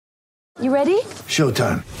You ready?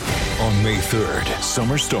 Showtime. On May 3rd,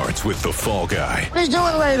 summer starts with The Fall Guy. Let's do it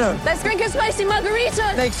later. Let's drink a spicy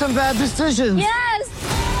margarita. Make some bad decisions. Yes!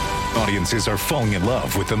 Audiences are falling in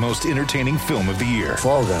love with the most entertaining film of the year.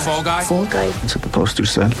 Fall Guy. Fall Guy? Fall Guy. That's what the poster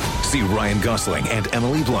said. See Ryan Gosling and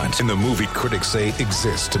Emily Blunt in the movie critics say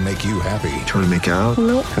exists to make you happy. Trying to make it out?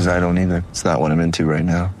 Nope. Because I don't either. It's not what I'm into right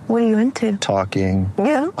now. What are you into? Talking.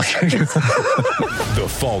 Yeah. The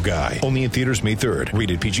Fall Guy. Only in theaters May 3rd.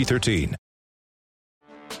 Rated PG-13.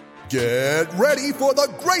 Get ready for the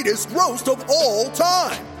greatest roast of all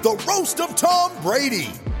time. The Roast of Tom Brady.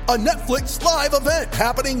 A Netflix live event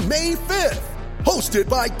happening May 5th. Hosted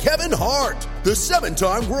by Kevin Hart. The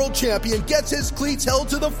 7-time world champion gets his cleats held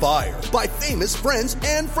to the fire by famous friends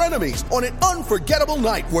and frenemies on an unforgettable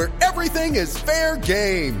night where everything is fair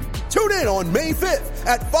game. Tune in on May 5th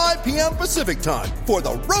at 5 p.m. Pacific time for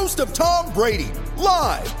the Roast of Tom Brady.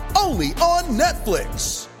 Live only on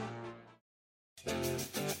Netflix.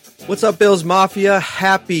 What's up, Bills Mafia?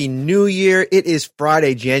 Happy New Year. It is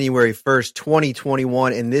Friday, January 1st,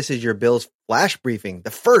 2021, and this is your Bills Flash Briefing,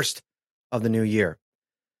 the first of the new year.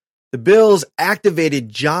 The Bills activated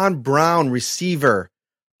John Brown, receiver,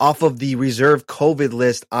 off of the reserve COVID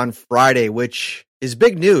list on Friday, which is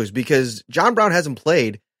big news because John Brown hasn't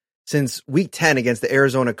played since Week 10 against the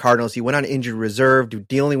Arizona Cardinals. He went on injured reserve,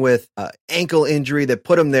 dealing with an ankle injury that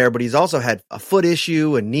put him there, but he's also had a foot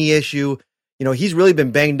issue, a knee issue. You know, he's really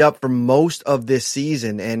been banged up for most of this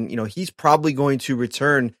season, and, you know, he's probably going to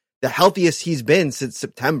return the healthiest he's been since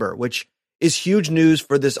September, which is huge news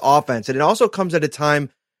for this offense. And it also comes at a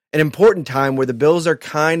time, an important time, where the Bills are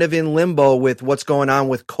kind of in limbo with what's going on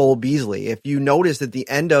with Cole Beasley. If you noticed at the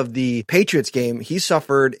end of the Patriots game, he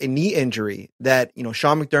suffered a knee injury that, you know,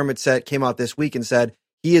 Sean McDermott came out this week and said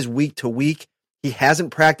he is week to week. He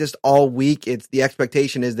hasn't practiced all week. The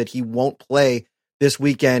expectation is that he won't play this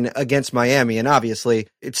weekend against Miami. And obviously,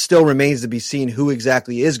 it still remains to be seen who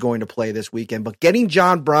exactly is going to play this weekend. But getting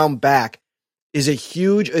John Brown back is a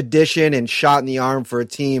huge addition and shot in the arm for a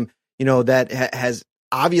team, you know, that has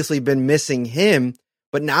obviously been missing him.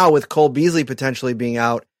 But now with Cole Beasley potentially being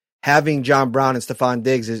out, having John Brown and Stephon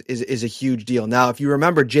Diggs is a huge deal. Now, if you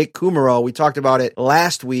remember Jake Kumerow, we talked about it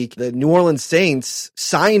last week. The New Orleans Saints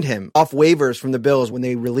signed him off waivers from the Bills when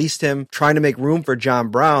they released him, trying to make room for John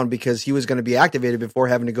Brown because he was going to be activated before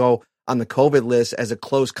having to go on the COVID list as a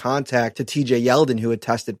close contact to TJ Yeldon, who had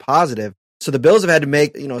tested positive. So the Bills have had to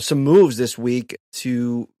make, you know, some moves this week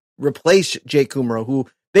to replace Jake Kumerow, who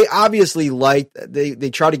they obviously liked.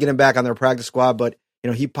 They tried to get him back on their practice squad, but you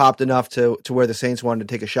know, he popped enough to where the Saints wanted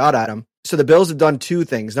to take a shot at him. So the Bills have done two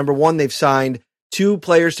things. Number one, they've signed 2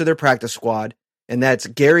 players to their practice squad, and that's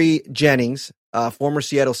Gary Jennings, former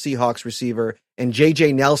Seattle Seahawks receiver, and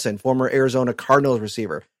J.J. Nelson, former Arizona Cardinals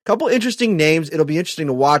receiver. A couple interesting names. It'll be interesting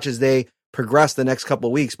to watch as they progress the next couple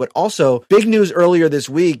of weeks. But also, big news earlier this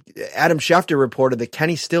week, Adam Schefter reported that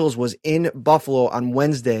Kenny Stills was in Buffalo on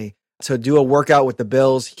Wednesday to do a workout with the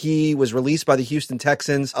Bills. He was released by the Houston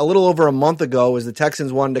Texans a little over a month ago as the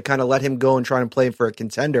Texans wanted to kind of let him go and try and play for a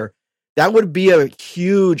contender. That would be a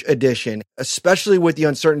huge addition, especially with the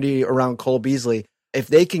uncertainty around Cole Beasley. If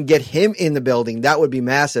they can get him in the building, that would be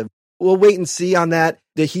massive. We'll wait and see on that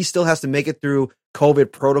he still has to make it through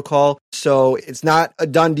COVID protocol. So it's not a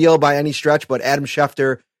done deal by any stretch, but Adam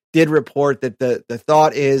Schefter did report that the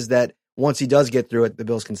thought is that once he does get through it, the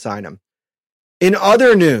Bills can sign him. In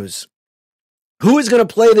other news, who is going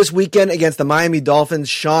to play this weekend against the Miami Dolphins?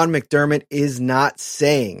 Sean McDermott is not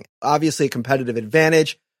saying. Obviously, a competitive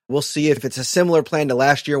advantage. We'll see if it's a similar plan to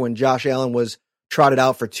last year when Josh Allen was trotted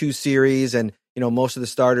out for 2 series and, you know, most of the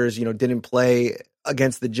starters, you know, didn't play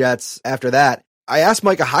against the Jets after that. I asked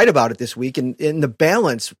Micah Hyde about it this week and in the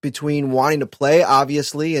balance between wanting to play,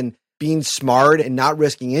 obviously, and being smart and not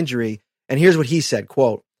risking injury. And here's what he said,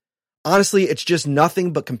 quote, "Honestly, it's just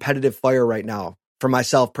nothing but competitive fire right now for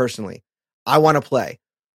myself personally. I want to play.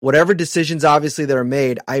 Whatever decisions, obviously, that are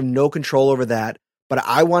made, I have no control over that, but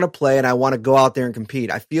I want to play and I want to go out there and compete.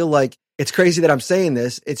 I feel like it's crazy that I'm saying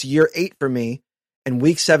this. It's year 8 for me and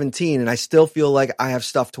week 17, and I still feel like I have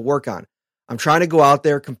stuff to work on. I'm trying to go out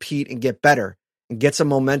there, compete, and get better and get some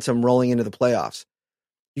momentum rolling into the playoffs.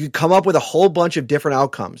 You can come up with a whole bunch of different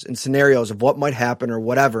outcomes and scenarios of what might happen or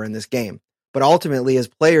whatever in this game. But ultimately, as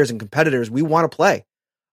players and competitors, we want to play.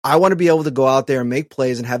 I want to be able to go out there and make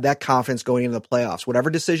plays and have that confidence going into the playoffs. Whatever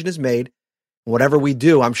decision is made, whatever we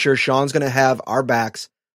do, I'm sure Sean's going to have our backs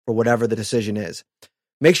for whatever the decision is.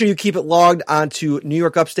 Make sure you keep it logged onto New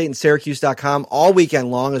York Upstate and Syracuse.com all weekend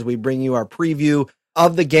long as we bring you our preview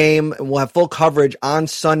of the game. And we'll have full coverage on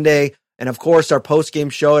Sunday. And of course, our post-game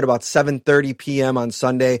show at about 7:30 p.m. on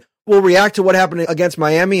Sunday. We'll react to what happened against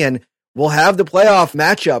Miami, and we'll have the playoff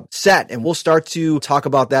matchup set, and we'll start to talk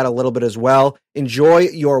about that a little bit as well. Enjoy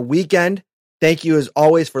your weekend. Thank you as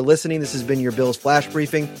always for listening. This has been your Bills Flash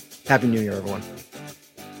Briefing. Happy New Year, everyone.